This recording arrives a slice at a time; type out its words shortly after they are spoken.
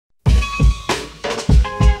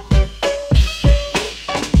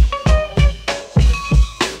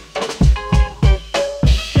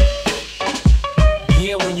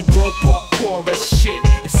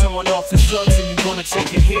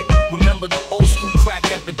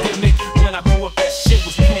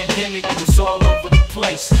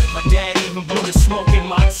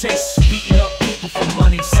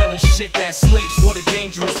shit that sleeps. What a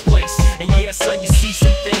dangerous place. And yeah, son, you see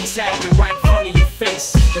some things happening right in front of your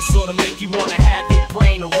face that sort of make you wanna have your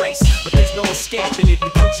brain erased. But there's no escaping it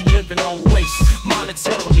because you're living on waste.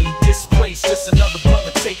 Monetarily displaced, just another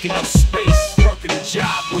brother taking up space, working a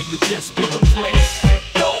job where you just be replaced.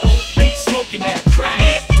 No, be smoking that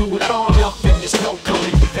crack, do it all up and there's no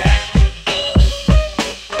coming back.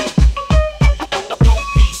 Don't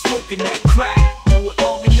be smoking that crack, do it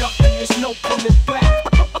long enough and there's no coming back.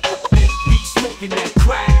 Be smoking that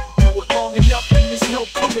crack, do it long enough and there's no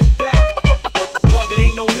coming back. But it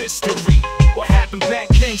ain't no mystery, what happened back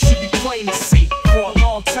then should be plain to see. For a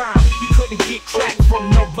long time, you couldn't get crack from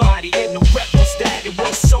nobody, and the rep was that it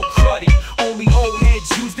was so cruddy. Only old heads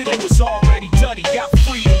used it, it was already duddy. Got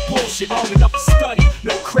free and bullshit long enough to study.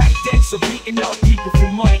 No crack debts or beating up people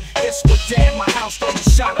for money. Guess what, dad, my house got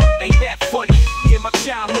shot up, ain't that funny? Yeah, my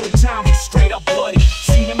childhood time was straight up bloody.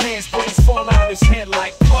 See the man's brains fall out of his head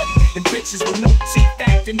like putty, and bitches with no teeth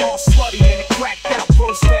acting all slutty. And it cracked out,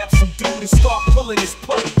 bro stabbed some dude and start pulling his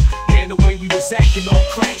putty. And the way we was acting on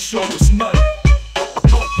crack sure was nutty.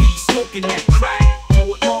 Don't be smoking that crack,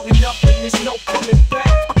 do it long enough and there's no coming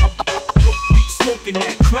back. Don't be smoking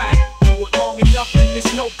that crack, do it long enough and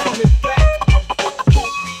there's no coming back.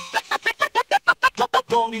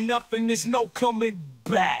 Long enough and there's no coming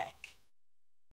back.